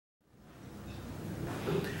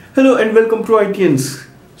Hello and welcome ProITians.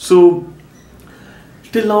 So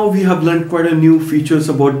till now we have learned quite a new features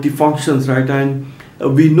about the functions, right? And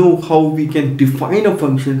we know how we can define a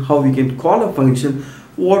function, how we can call a function,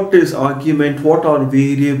 what is argument, what are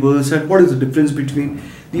variables, and what is the difference between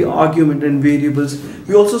the argument and variables.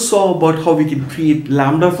 We also saw about how we can create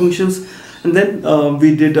lambda functions, and then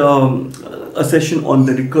we did a session on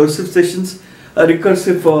the recursive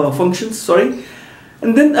functions, sorry.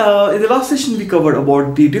 And then in the last session we covered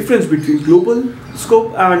about the difference between global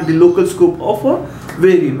scope and the local scope of a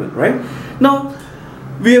variable, right? Now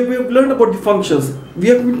we have learned about the functions. We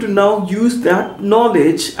are going to now use that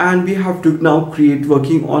knowledge and we have to now create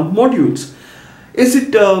working on modules. Is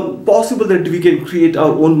it possible that we can create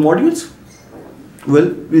our own modules?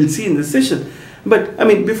 Well, we'll see in this session. But I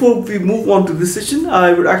mean, before we move on to this session,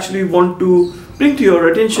 I would actually want to bring to your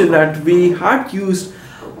attention that we had used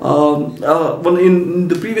in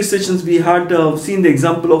the previous sessions we had seen the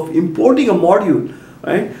example of importing a module,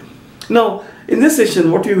 right? Now in this session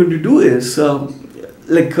what we're going to do is in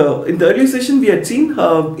the earlier session we had seen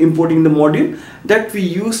importing the module that we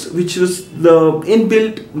used, which was the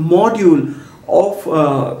inbuilt module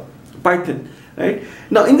of Python, right?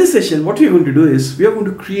 Now in this session what we're going to do is we are going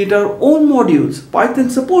to create our own modules. Python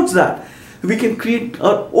supports that. We can create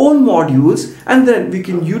our own modules and then we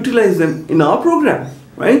can utilize them in our program,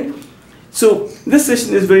 right? So this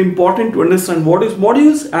session is very important to understand what is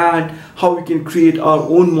modules and how we can create our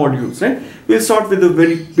own modules, right? We'll start with a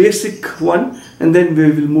very basic one and then we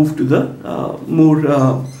will move to the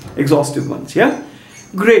more exhaustive ones. Yeah,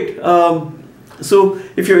 great. So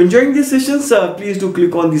if you're enjoying these sessions, please do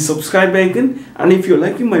click on the subscribe icon, and if you're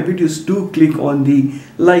liking my videos, do click on the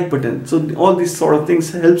like button. So all these sort of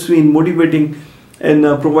things helps me in motivating and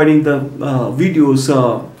providing the videos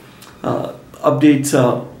updates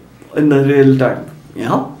in the real time.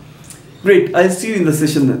 Yeah, great. I'll see you in the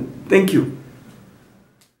session then. Thank you.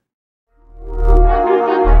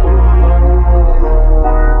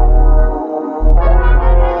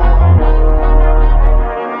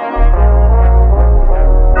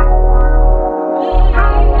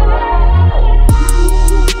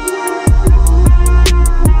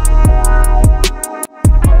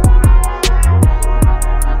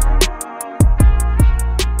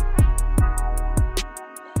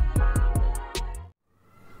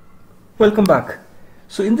 Welcome back.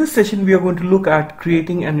 So in this session we are going to look at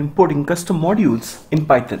creating and importing custom modules in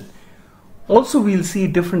Python. Also we'll see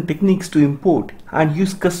different techniques to import and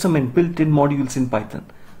use custom and built-in modules in Python,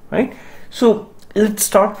 right? So let's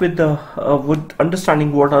start with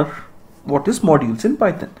understanding what is modules in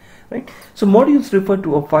Python, right? So modules refer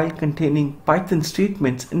to a file containing Python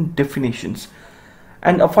statements and definitions,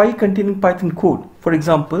 and a file containing Python code. For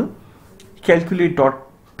example,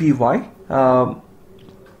 calculate.py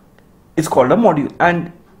is called a module,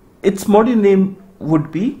 and its module name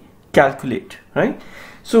would be calculate, right?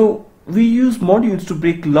 So we use modules to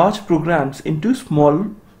break large programs into small,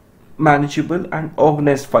 manageable and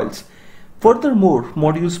organized files. Furthermore,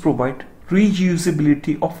 modules provide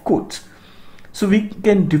reusability of codes, so we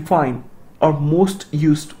can define our most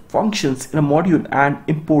used functions in a module and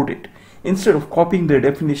import it instead of copying their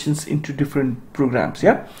definitions into different programs.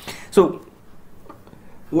 Yeah, so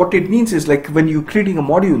what it means is, like, when you're creating a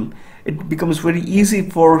module, it becomes very easy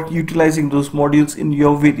for utilizing those modules in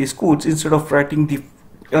your various codes instead of writing the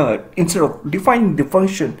instead of defining the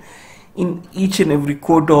function in each and every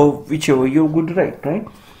code or whichever you're going to write, right?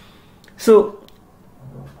 So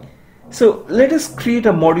let us create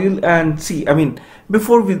a module and see. I mean,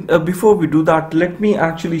 before we do that, let me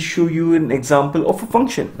actually show you an example of a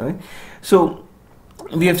function, right? So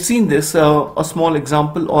we have seen this a small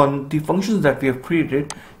example on the functions that we have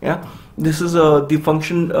created. Yeah, this is the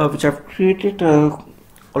function which I've created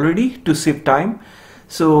already to save time.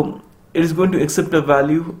 So it is going to accept a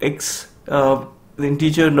value x, the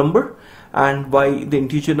integer number, and y, the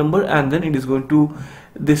integer number, and then it is going to,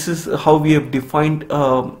 this is how we have defined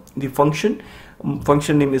the function.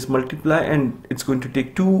 Function name is multiply, and it's going to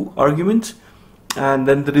take 2 arguments, and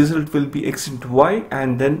then the result will be x into y,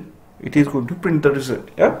 and then it is going to print the result.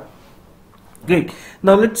 Yeah, great.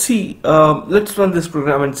 Now let's see, let's run this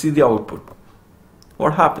program and see the output,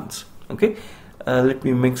 what happens. Okay, let me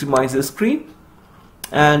maximize the screen,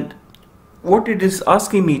 and what it is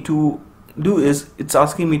asking me to do is, it's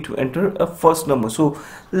asking me to enter a first number. So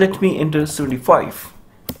let me enter 75,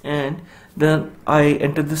 and then I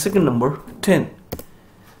enter the second number, 10,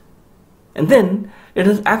 and then it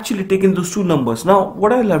has actually taken those 2 numbers. Now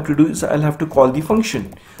what I'll have to do is I'll have to call the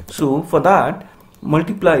function. So for that,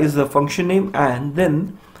 multiply is the function name, and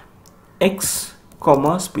then x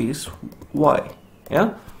comma space y.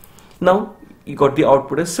 Yeah, now you got the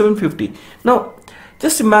output as 750. Now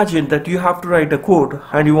just imagine that you have to write a code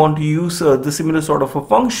and you want to use the similar sort of a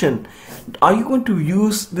function. Are you going to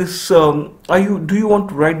use this, do you want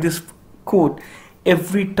to write this code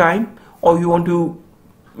every time, or you want to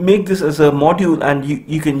make this as a module and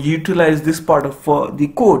you can utilize this part of the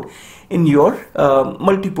code in your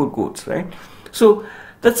multiple codes, right? So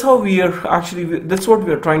that's how we are actually, that's what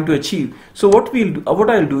we are trying to achieve. So what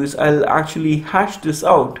I'll do is I'll actually hash this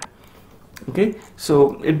out. Okay,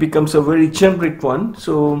 so it becomes a very generic one.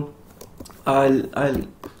 So I'll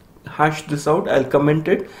hash this out, I'll comment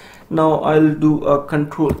it. Now I'll do a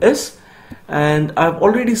Control S, and I've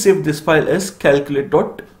already saved this file as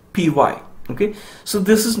calculate.py. Okay, so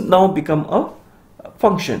this is now become a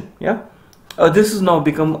function. Yeah, this has now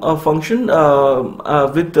become a function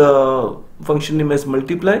with the function name as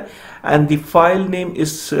multiply, and the file name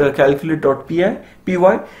is calculate.py.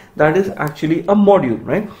 That is actually a module,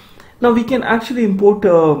 right? Now we can actually import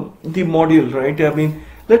the module, right? I mean,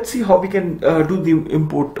 let's see how we can do the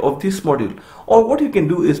import of this module. Or what you can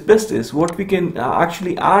do is, best is, what we can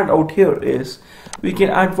actually add out here is, we can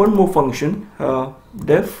add one more function,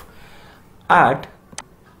 def add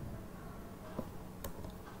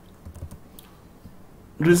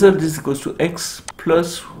result is equals to x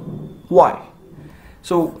plus y.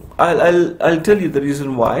 So I'll tell you the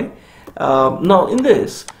reason why. Now in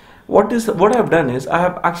this, what I've done is I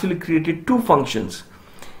have actually created two functions.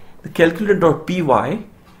 The calculate.py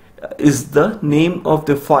is the name of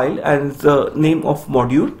the file and the name of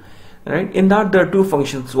module, right? In that there are two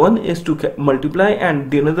functions. One is to multiply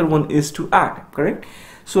and the another one is to add, correct?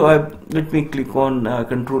 So let me click on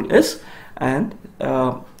Control S, and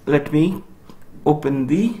let me open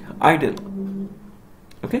the idle.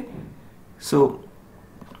 Okay, so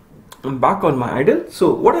I'm back on my idle.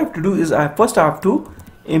 So what I have to do is first I have to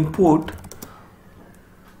import.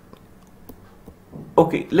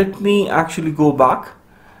 Okay, let me actually go back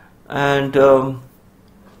and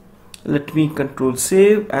let me Control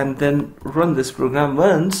save and then run this program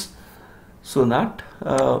once, so that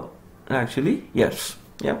actually, yes,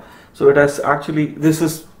 yeah, so it has actually,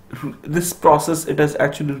 this process, it has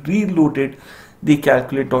actually reloaded the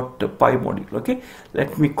calculate.py module. Okay,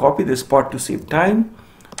 let me copy this part to save time.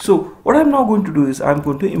 So what I'm now going to do is I'm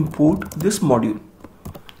going to import this module.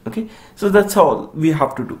 Okay, so that's all we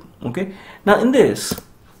have to do. Okay, now in this,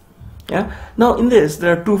 yeah, now in this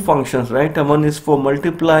there are two functions, right? One is for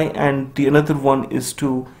multiply and the another one is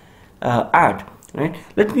to add, right?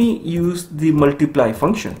 Let me use the multiply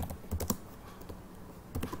function,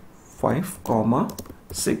 5,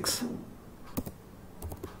 6.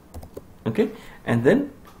 Okay, and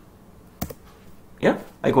then yeah,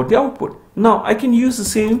 I got the output. Now I can use the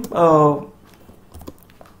same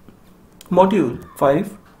module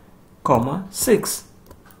 5, 6,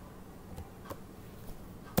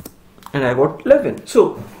 and I got 11.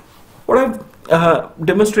 So what I've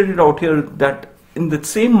demonstrated out here, that in the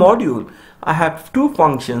same module I have two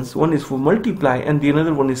functions. One is for multiply and the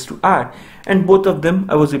another one is to add, and both of them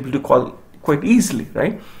I was able to call quite easily,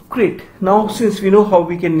 right? Great. Now since we know how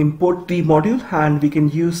we can import the module and we can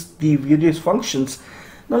use the various functions,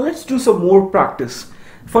 now let's do some more practice.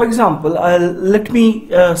 For example, let me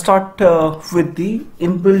start with the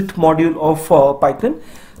inbuilt module of Python.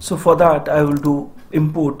 So for that I will do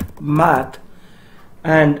import math,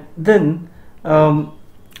 and then I'll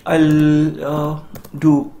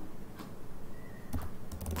do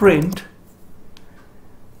print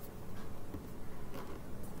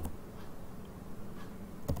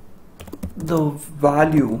the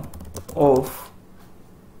value of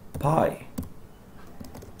pi,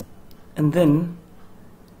 and then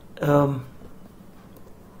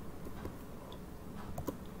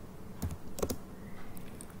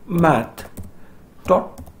math.py.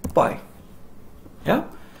 Yeah.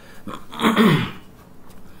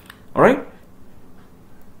 All right.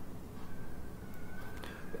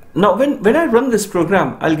 Now when I run this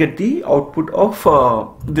program, I'll get the output of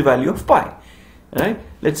the value of pi. Right.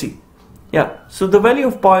 Let's see. Yeah. So the value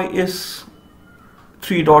of pi is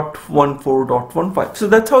 3.14.15. So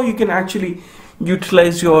that's how you can actually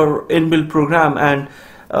utilize your inbuilt program, and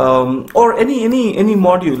or any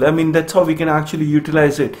module. I mean, that's how we can actually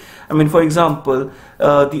utilize it. I mean, for example,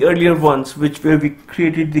 the earlier ones where we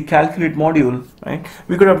created the calculate module, right?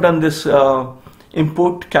 We could have done this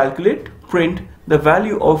import calculate print the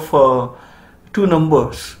value of two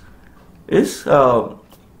numbers is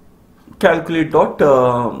calculate dot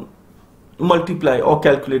multiply or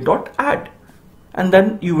calculate dot add, and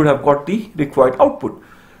then you would have got the required output,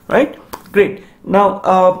 right? Great.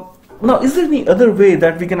 Now is there any other way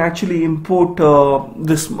that we can actually import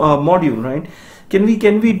this module, right? can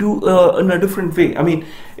we do in a different way? I mean,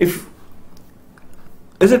 is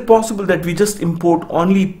it possible that we just import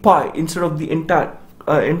only pi instead of the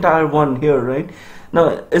entire one here, right?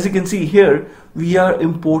 Now, as you can see here, we are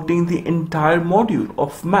importing the entire module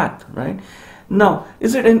of math, right? Now,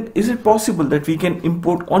 is it possible that we can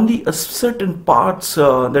import only a certain parts,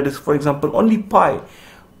 that is, for example, only pi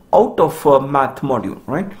out of math module,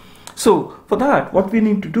 right? So for that, what we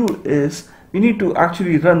need to do is we need to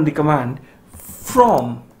actually run the command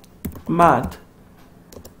from math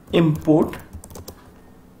import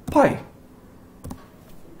pi.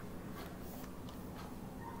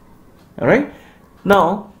 All right.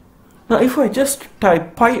 Now if I just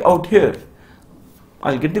type pi out here,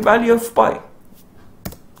 I'll get the value of pi.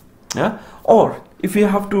 Yeah. Or if you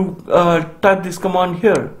have to type this command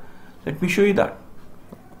here, let me show you that.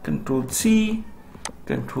 Control C,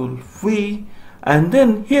 Control V, and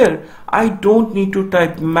then here I don't need to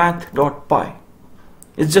type math.py.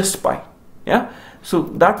 It's just pi. Yeah. So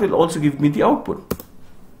that will also give me the output.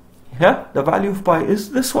 Yeah, the value of pi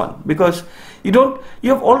is this one, because you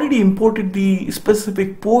have already imported the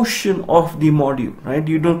specific portion of the module, right?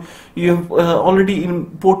 You have already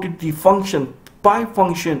imported the function, pi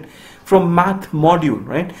function, from math module,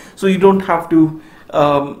 right? So you don't have to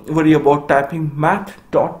worry about typing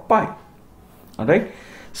math.py. All right.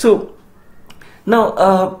 So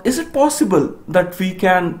now, is it possible that we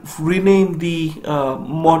can rename the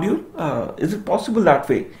module? Is it possible that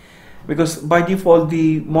way? Because by default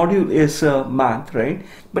the module is math, right?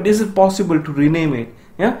 But is it possible to rename it?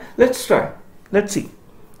 Yeah, let's try. Let's see.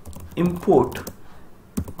 Import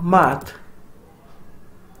math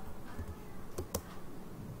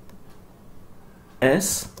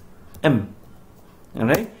SM. All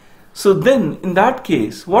right. So then in that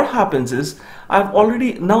case, what happens is I've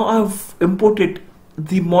imported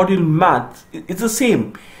the module math. It's the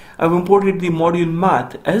same. I've imported the module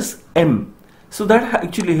math as M. So that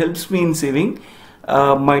actually helps me in saving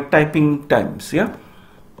my typing times. Yeah.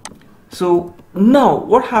 So now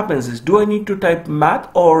what happens is, do I need to type math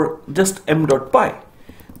or just m.py?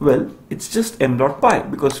 Well, it's just m.py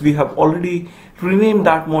because we have already renamed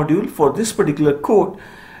that module for this particular code,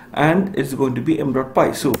 and it's going to be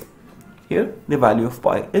m.py. So here the value of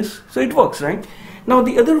pi is, so it works, right? Now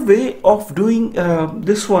the other way of doing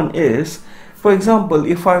this one is, for example,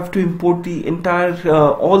 if I have to import the entire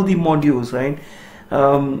all the modules, right,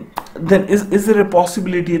 then is there a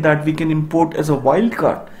possibility that we can import as a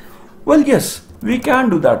wildcard? Well, yes, we can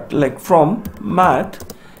do that, like from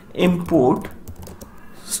math import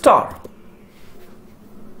star.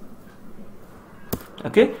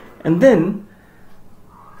 Okay, and then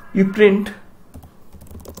you print,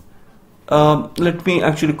 let me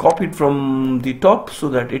actually copy it from the top so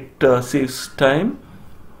that it saves time.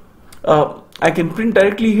 I can print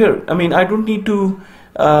directly here. I mean, I don't need to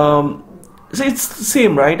so it's the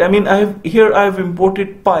same, right? I mean, I've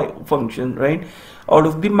imported pi function, right, out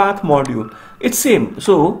of the math module. It's same.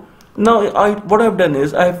 So now what I've done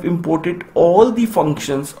is I've imported all the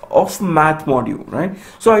functions of math module, right?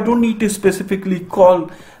 So I don't need to specifically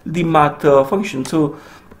call the math function, so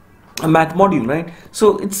a math module, right?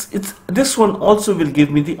 So it's this one also will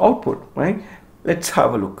give me the output, right? Let's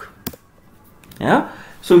have a look. Yeah,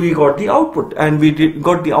 so we got the output, and we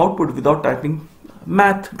got the output without typing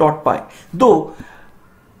math.py, though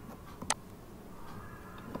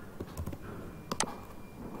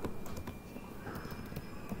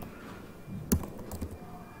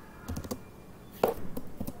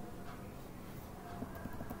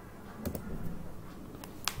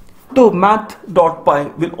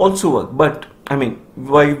math.py will also work, but I mean,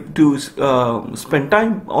 why to spend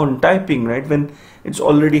time on typing, right, when it's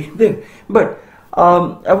already there? But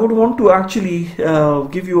I would want to actually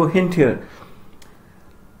give you a hint here.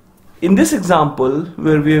 In this example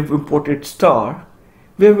where we have imported star,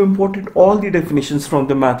 we have imported all the definitions from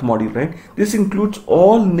the math module, right? This includes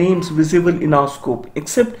all names visible in our scope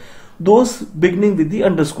except those beginning with the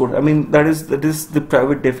underscore. I mean, that is the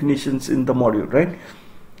private definitions in the module, right?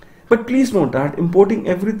 But please note that importing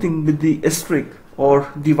everything with the asterisk or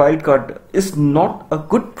the wildcard is not a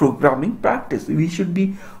good programming practice. We should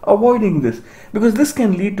be avoiding this because this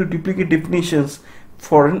can lead to duplicate definitions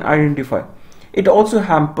for an identifier. It also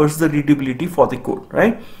hampers the readability for the code,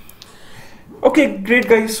 right? Okay, great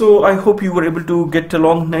guys. So I hope you were able to get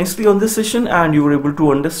along nicely on this session and you were able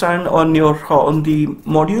to understand on the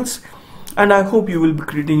modules, and I hope you will be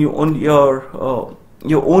creating your own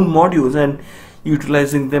modules and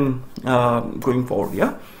utilizing them going forward.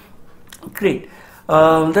 Yeah, great.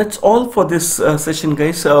 That's all for this session,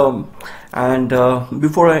 guys, and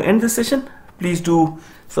before I end this session, please do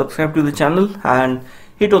subscribe to the channel and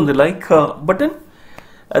hit on the like button.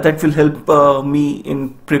 That will help me in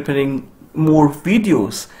preparing more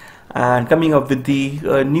videos and coming up with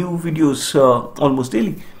the new videos almost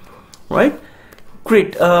daily. Right?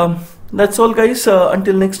 Great. That's all, guys.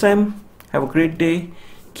 Until next time, have a great day.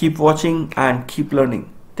 Keep watching and keep learning.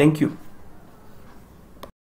 Thank you.